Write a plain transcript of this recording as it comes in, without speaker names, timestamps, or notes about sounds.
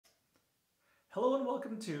Hello and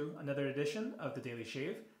welcome to another edition of The Daily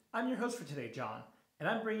Shave. I'm your host for today, John, and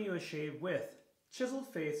I'm bringing you a shave with Chiseled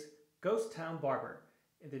Face Ghost Town Barber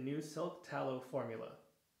in the new Silk Tallow formula.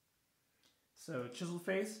 So Chiseled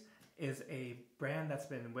Face is a brand that's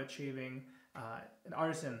been wet shaving, an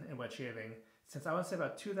artisan in wet shaving, since I want to say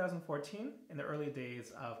about 2014, in the early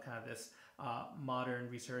days of kind of this modern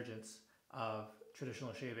resurgence of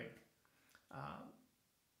traditional shaving.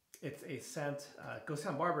 It's a scent, Ghost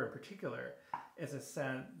Town Barber in particular, is a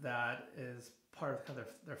scent that is part of kind of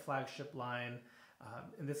their flagship line.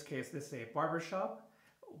 In this case, this is a Barbershop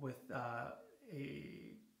with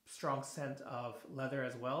a strong scent of leather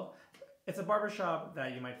as well. It's a barbershop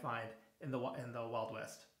that you might find in the Wild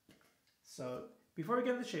West. So before we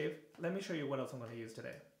get into the shave, let me show you what else I'm going to use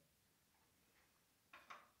today.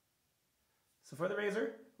 So for the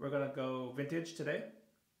razor, we're going to go vintage today.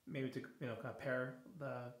 Maybe to kind of pair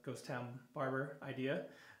the Ghost Town Barber idea.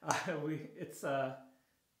 It's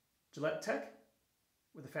Gillette Tech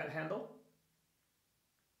with a fat handle.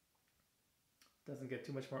 Doesn't get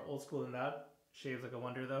too much more old school than that. Shaves like a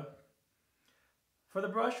wonder though. For the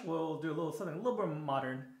brush, we'll do something a little more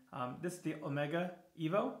modern. This is the Omega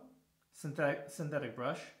EVO synthetic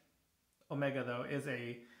brush. Omega though is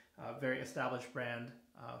a very established brand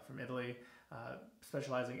from Italy,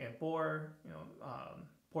 specializing in boar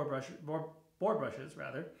brushes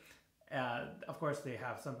rather. Of course, they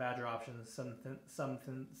have some badger options, some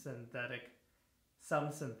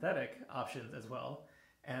synthetic options as well.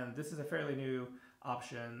 And this is a fairly new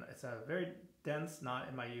option. It's a very dense knot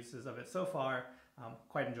in my uses of it so far,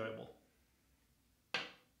 quite enjoyable.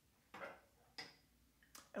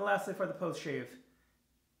 And lastly, for the post shave,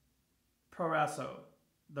 Proraso,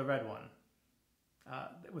 the red one,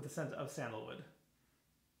 with the scent of sandalwood.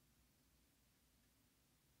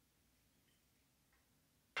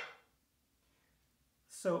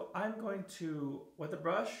 So I'm going to wet the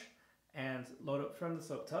brush and load it from the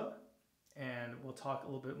soap tub, and we'll talk a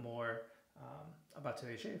little bit more about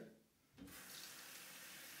today's shave.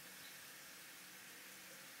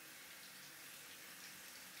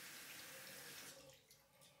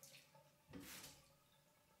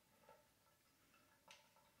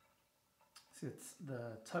 See, it's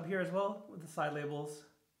the tub here as well with the side labels.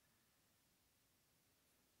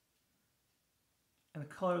 And the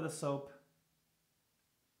color of the soap,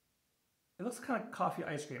 it looks kind of coffee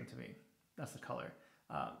ice cream to me. That's the color.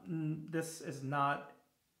 This is not,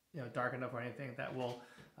 dark enough or anything that will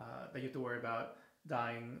that you have to worry about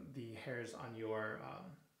dyeing the hairs on your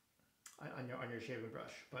shaving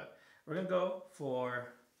brush. But we're gonna go for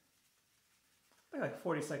like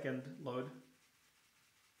 40-second load,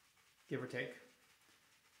 give or take.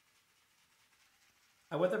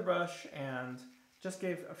 I wet the brush and just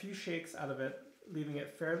gave a few shakes out of it, leaving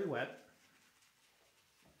it fairly wet.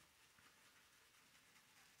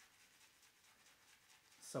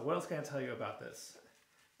 So what else can I tell you about this?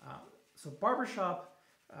 So Barbershop,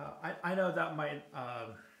 I know that might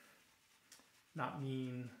not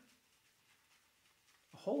mean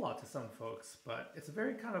a whole lot to some folks, but it's a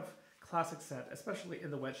very kind of classic scent, especially in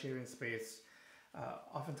the wet shaving space.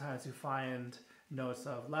 Oftentimes you find notes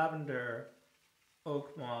of lavender,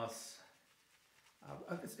 oak moss.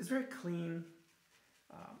 It's very clean.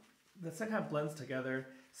 The scent kind of blends together.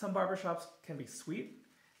 Some barbershops can be sweet.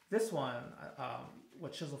 This one,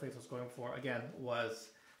 what Chiseled Face was going for, again, was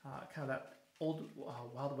kind of that old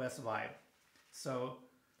Wild West vibe. So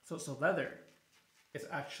leather is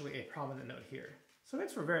actually a prominent note here. So it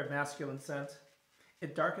makes for a very masculine scent.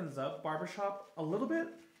 It darkens up Barbershop a little bit.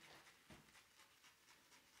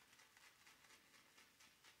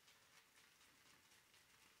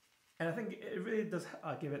 And I think it really does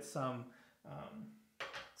give it some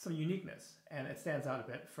uniqueness, and it stands out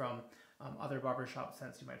a bit from other barbershop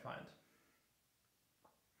scents you might find.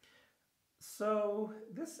 So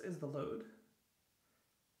this is the load,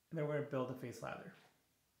 and then we're going to build a face lather.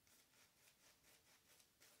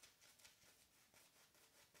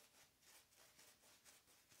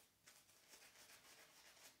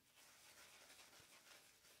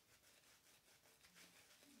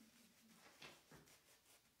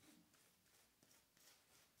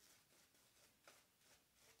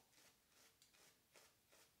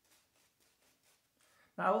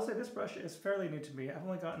 Now I will say this brush is fairly new to me. I've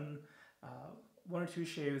only gotten one or two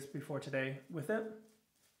shaves before today with it.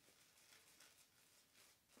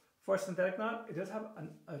 For a synthetic knot, it does have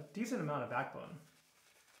a decent amount of backbone.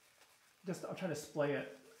 I'll try to splay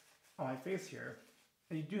it on my face here,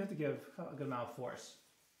 and you do have to give a good amount of force.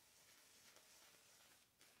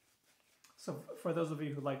 So for those of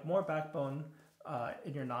you who like more backbone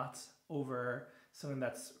in your knots over something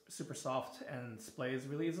that's super soft and splays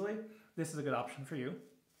really easily, this is a good option for you.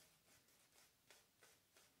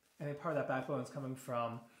 And then part of that backbone is coming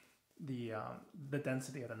from the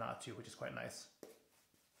density of the knot too, which is quite nice.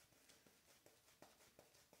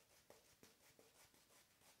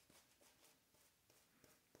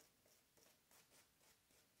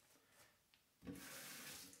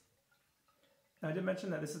 Now, I did mention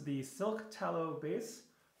that this is the Silk Tallow base,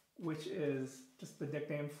 which is just the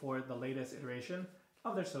nickname for the latest iteration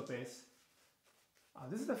of their soap base.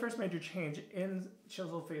 This is the first major change in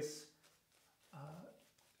Chiseled Face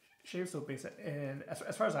shave soap base,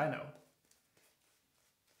 as far as I know.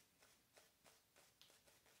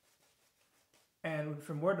 And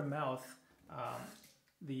from word of mouth,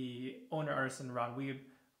 the owner artisan Ron Weeb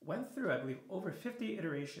went through, I believe, over 50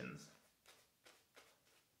 iterations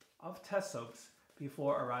of test soaps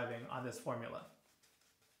before arriving on this formula.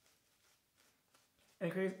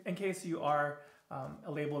 In case you are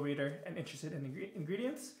a label reader and interested in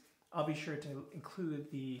ingredients, I'll be sure to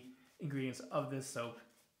include the ingredients of this soap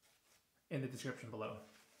in the description below.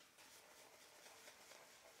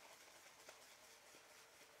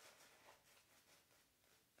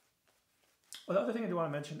 Well, the other thing I do want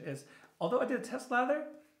to mention is, although I did a test lather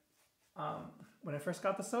when I first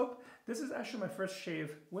got the soap, this is actually my first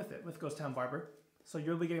shave with it, with Ghost Town Barber. So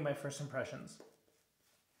you'll be getting my first impressions.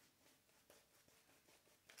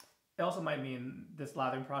 It also might mean this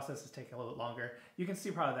lathering process is taking a little bit longer. You can see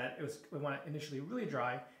probably that we went initially really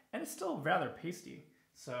dry, and it's still rather pasty.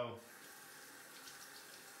 So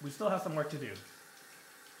we still have some work to do.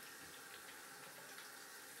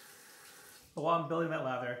 But while I'm building that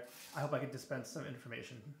lather, I hope I can dispense some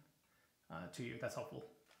information to you that's helpful.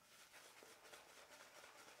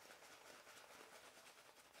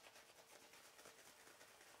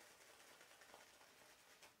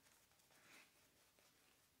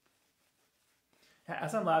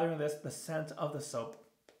 As I'm lathering this, the scent of the soap,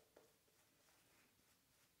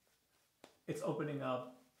 it's opening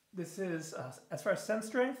up. This is, as far as scent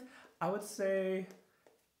strength, I would say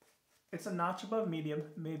it's a notch above medium,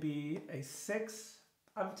 maybe a 6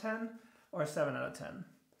 out of 10 or a 7 out of 10.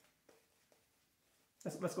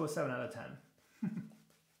 Let's go with 7 out of 10.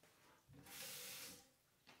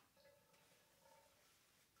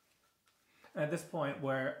 And at this point,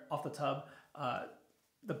 we're off the tub,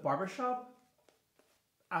 the Barbershop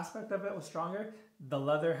aspect of it was stronger. The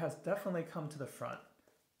leather has definitely come to the front.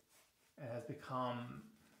 It has become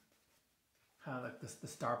kind of like the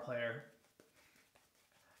star player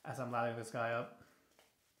as I'm lathering this guy up.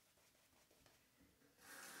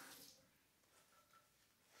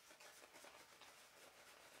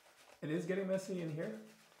 It is getting messy in here,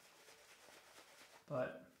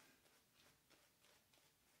 but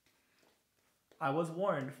I was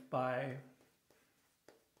warned by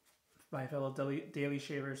my fellow daily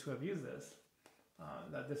shavers who have used this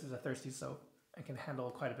that this is a thirsty soap and can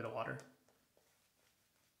handle quite a bit of water.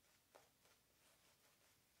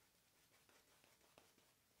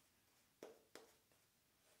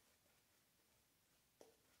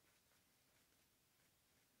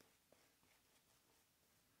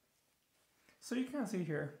 So you can see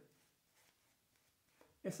here,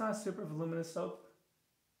 it's not a super voluminous soap.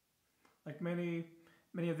 Like many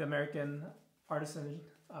of the American artisan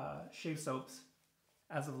shave soaps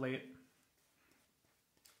as of late,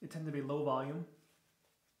 they tend to be low volume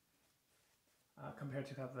compared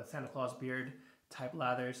to kind of the Santa Claus beard type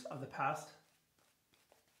lathers of the past.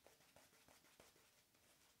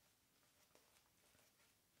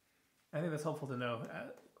 I think that's helpful to know,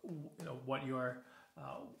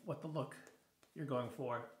 what the look you're going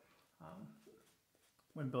for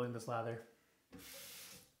when building this lather.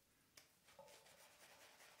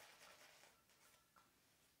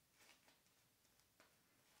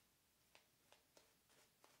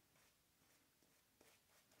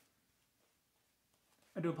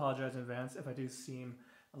 I do apologize in advance if I do seem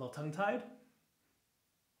a little tongue-tied.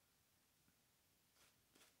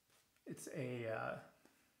 It's the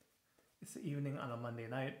evening on a Monday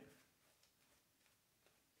night.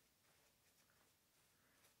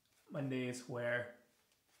 Mondays where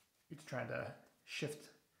you're trying to shift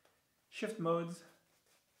modes,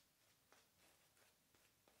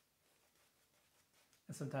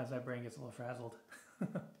 and sometimes my brain gets a little frazzled.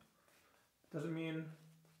 Doesn't mean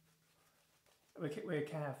we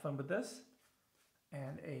can't have fun with this,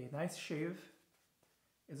 and a nice shave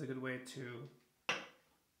is a good way to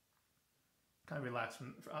kind of relax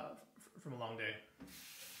from a long day.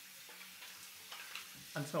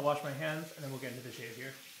 I'm just gonna wash my hands and then we'll get into the shave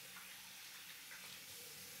here.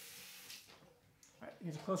 All right,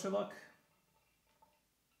 here's a closer look.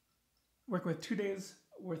 Working with 2 days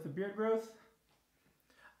worth of beard growth.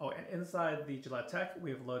 Oh, and inside the Gillette Tech, we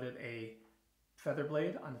have loaded a feather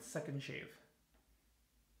blade on its second shave.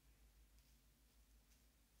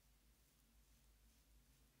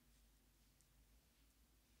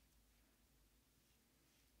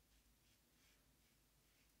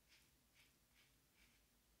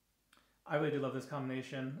 I really do love this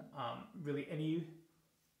combination. Really, any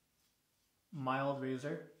mild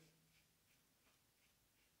razor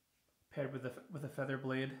paired with a feather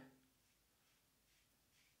blade.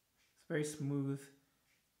 It's very smooth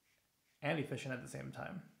and efficient at the same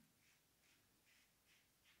time.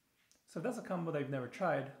 So if that's a combo that you've never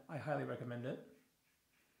tried, I highly recommend it.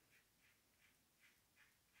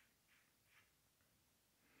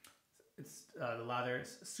 It's the lather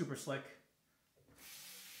is super slick.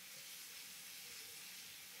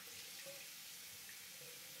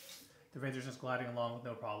 The razor's just gliding along with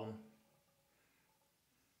no problem.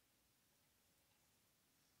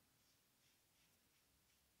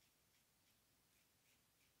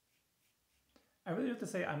 I really have to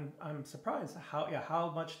say I'm surprised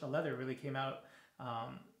how much the leather really came out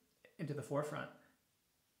into the forefront.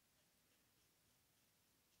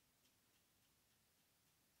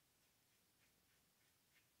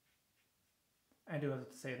 I do have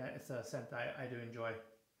to say that it's a scent that I do enjoy.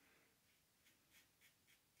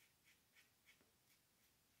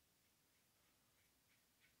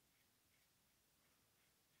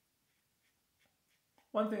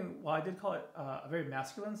 One thing, while I did call it a very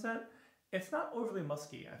masculine scent, it's not overly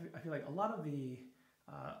musky. I feel like a lot of the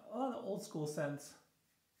old school scents,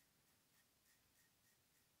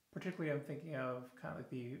 particularly I'm thinking of kind of like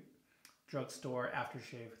the drugstore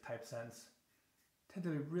aftershave type scents, tend to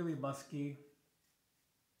be really musky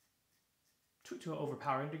to an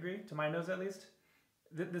overpowering degree, to my nose at least.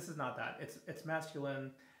 This is not that. It's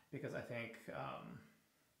masculine because I think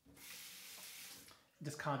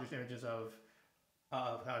just conjures images of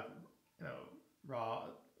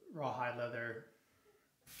rawhide leather.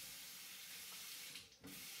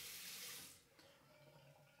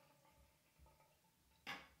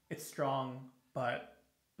 It's strong, but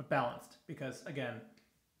balanced because again,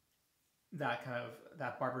 that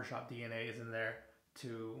barbershop DNA is in there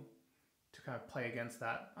to kind of play against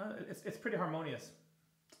that. It's pretty harmonious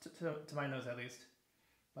to my nose at least.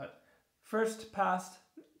 But first pass.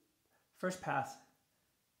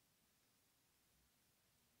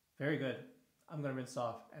 Very good. I'm going to rinse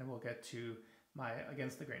off and we'll get to my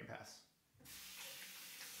against the grain pass.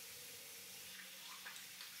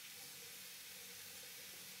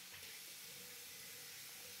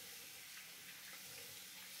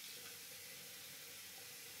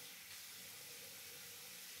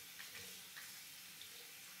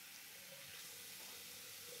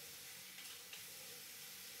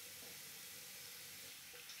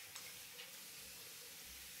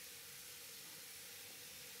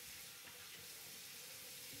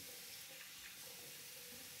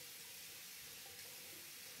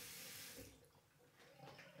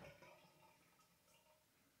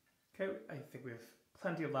 Okay, I think we have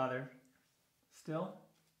plenty of lather still.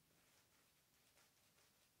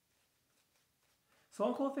 So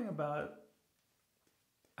one cool thing about,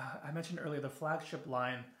 I mentioned earlier, the flagship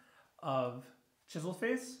line of Chiseled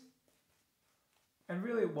Face, and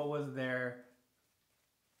really what was their,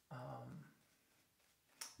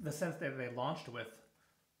 the sense that they launched with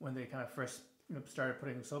when they kind of first started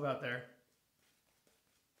putting soap out there.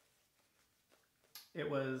 It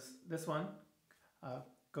was this one,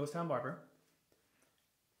 Ghost Town Barber.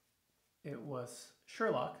 It was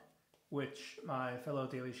Sherlock, which my fellow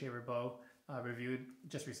Daily Shaver Beau reviewed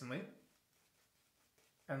just recently.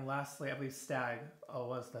 And lastly, I believe Stag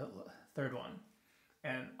was the third one.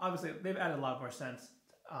 And obviously, they've added a lot more scents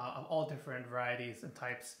of all different varieties and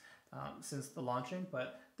types since the launching.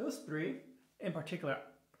 But those three, in particular,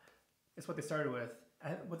 is what they started with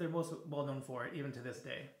and what they're most well known for, even to this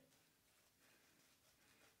day.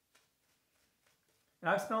 And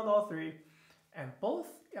I've smelled all three, and both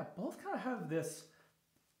kind of have this,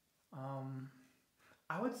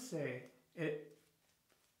 I would say it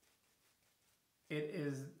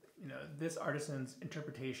is, this artisan's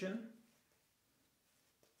interpretation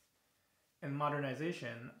and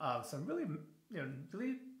modernization of some really,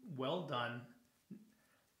 really well done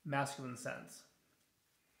masculine scents.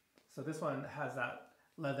 So this one has that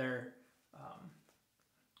leather,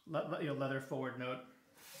 leather forward note.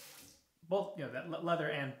 Both, that leather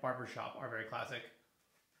and barbershop are very classic.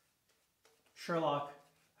 Sherlock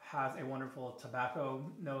has a wonderful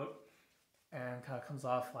tobacco note and kind of comes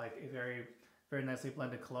off like a very, very nicely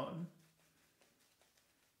blended cologne.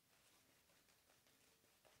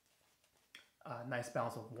 Nice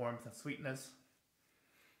balance of warmth and sweetness.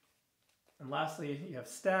 And lastly, you have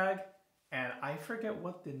stag, and I forget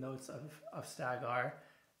what the notes of stag are.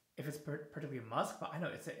 If it's particularly musk, but I know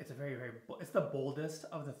it's a very it's the boldest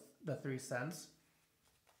of the three scents.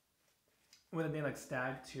 With a name like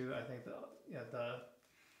stag too, I think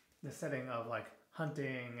the setting of like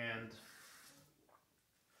hunting and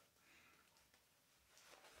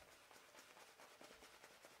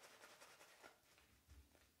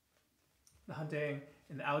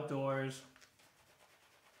in the outdoors.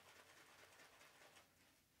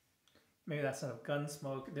 Maybe that sense of gun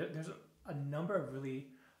smoke. There's a number of really,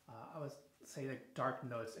 I would say, like dark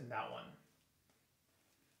notes in that one.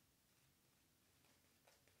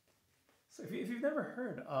 So if you've never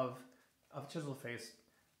heard of Chiseled Face,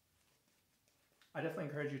 I definitely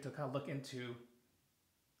encourage you to kind of look into,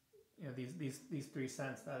 you know, these three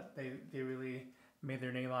scents that they really made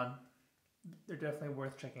their name on. They're definitely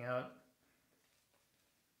worth checking out.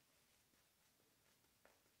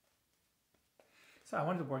 So I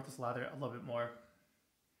wanted to work this lather a little bit more.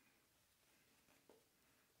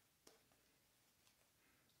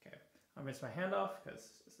 Okay, I'll rinse my hand off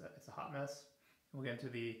because it's a hot mess. We'll get into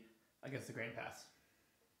the grain pass.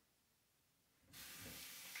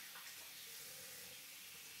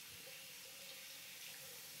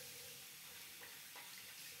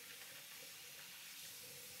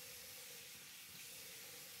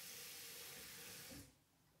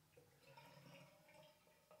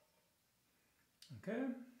 Okay.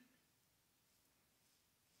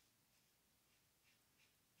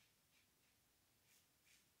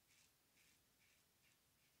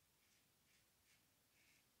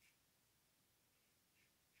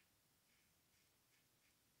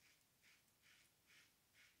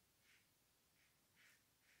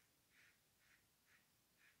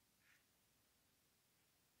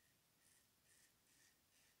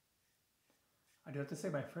 I do have to say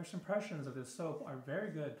my first impressions of this soap are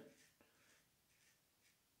very good.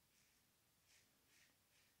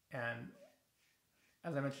 And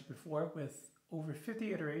as I mentioned before, with over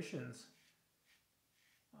 50 iterations,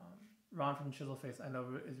 Ron from Chiseled Face I know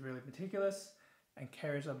is really meticulous and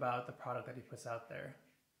cares about the product that he puts out there.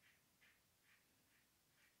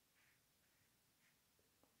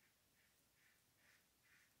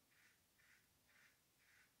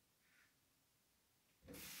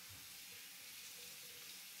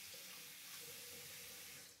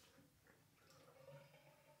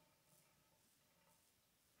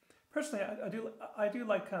 Personally, I do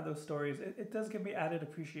like kind of those stories. It does give me added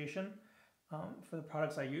appreciation for the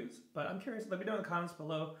products I use. But I'm curious. Let me know in the comments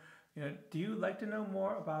below. You know, do you like to know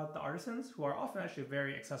more about the artisans who are often actually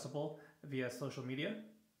very accessible via social media?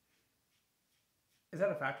 Is that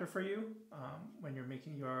a factor for you when you're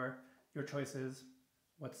making your choices?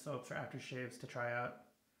 What soaps or aftershaves to try out?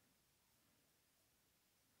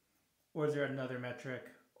 Or is there another metric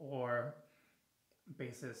or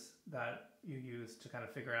basis that you use to kind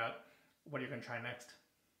of figure out what you're going to try next?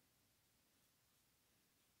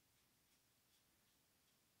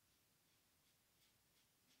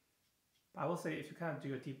 I will say, if you kind of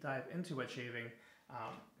do a deep dive into wet shaving,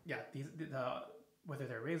 yeah, whether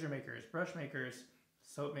they're razor makers, brush makers,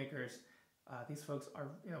 soap makers, these folks are,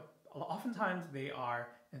 you know, oftentimes they are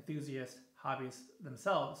enthusiasts, hobbyists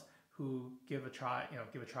themselves who give a try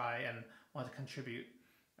and want to contribute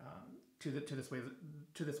to this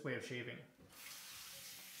way of shaving.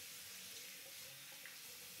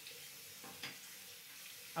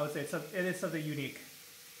 I would say it is something unique.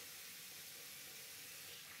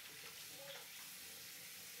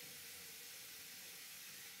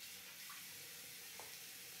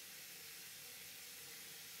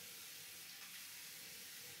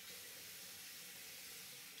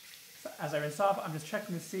 So as I rinse off, I'm just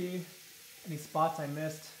checking to see any spots I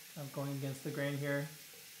missed. I'm going against the grain here.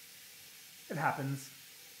 It happens.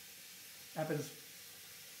 It happens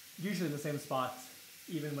usually in the same spots,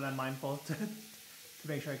 even when I'm mindful to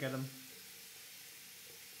make sure I get them.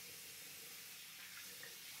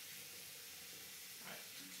 All right.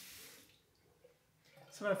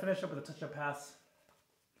 So I'm going to finish up with a touch-up pass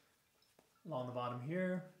along the bottom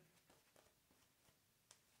here.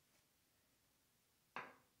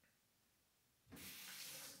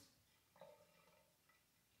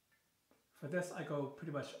 For this, I go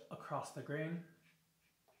pretty much across the grain.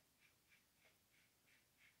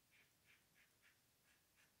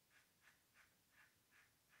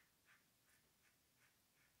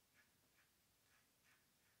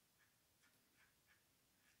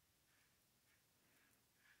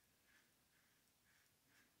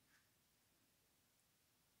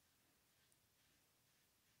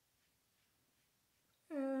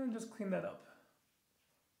 And just clean that up.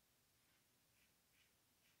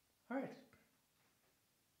 All right.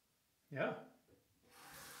 Yeah.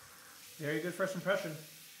 Very good first impression.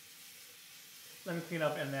 Let me clean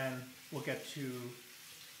up and then we'll get to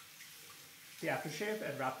the aftershave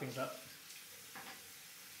and wrap things up.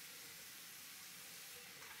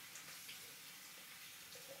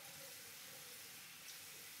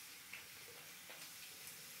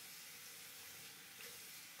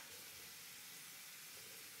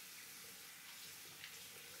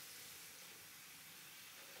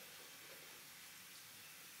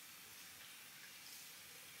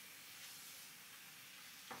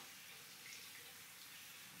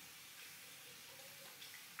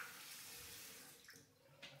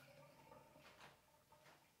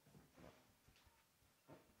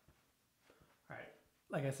 All right,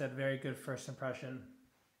 like I said, very good first impression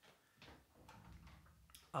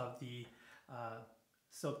of the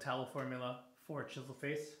Silk Tallow formula for Chiseled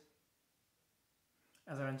Face.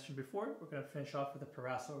 As I mentioned before, we're going to finish off with a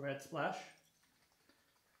Proraso red splash.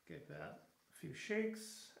 Give that a few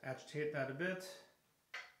shakes, agitate that a bit,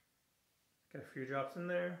 get a few drops in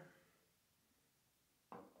there.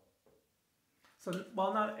 So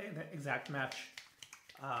while not an exact match,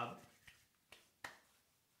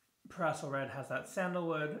 Proraso red has that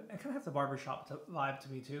sandalwood and kind of has a barbershop vibe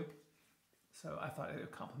to me too. So I thought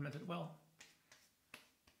it complemented well.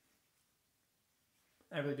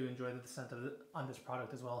 I really do enjoy the scent of it on this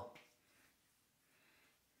product as well.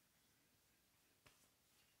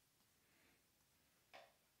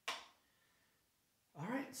 All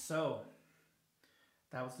right, so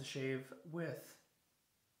that was the shave with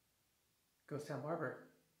Ghost Town Barber.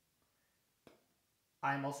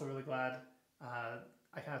 I'm also really glad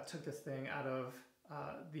I kind of took this thing out of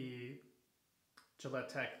the Gillette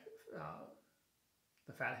Tech,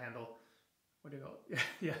 the fat handle. What do you call it?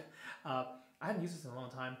 Yeah. I hadn't used this in a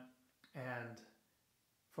long time, and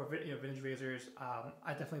for vintage razors,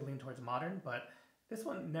 I definitely lean towards modern, but this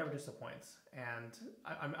one never disappoints, and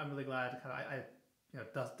I'm really glad I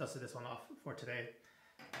dusted this one off for today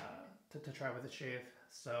to try with the shave.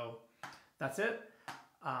 So that's it.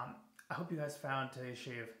 I hope you guys found today's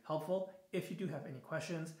shave helpful. If you do have any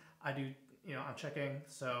questions, I'm checking.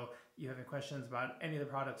 So you have any questions about any of the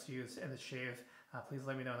products used in the shave, please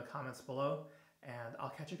let me know in the comments below, and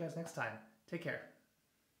I'll catch you guys next time. Take care.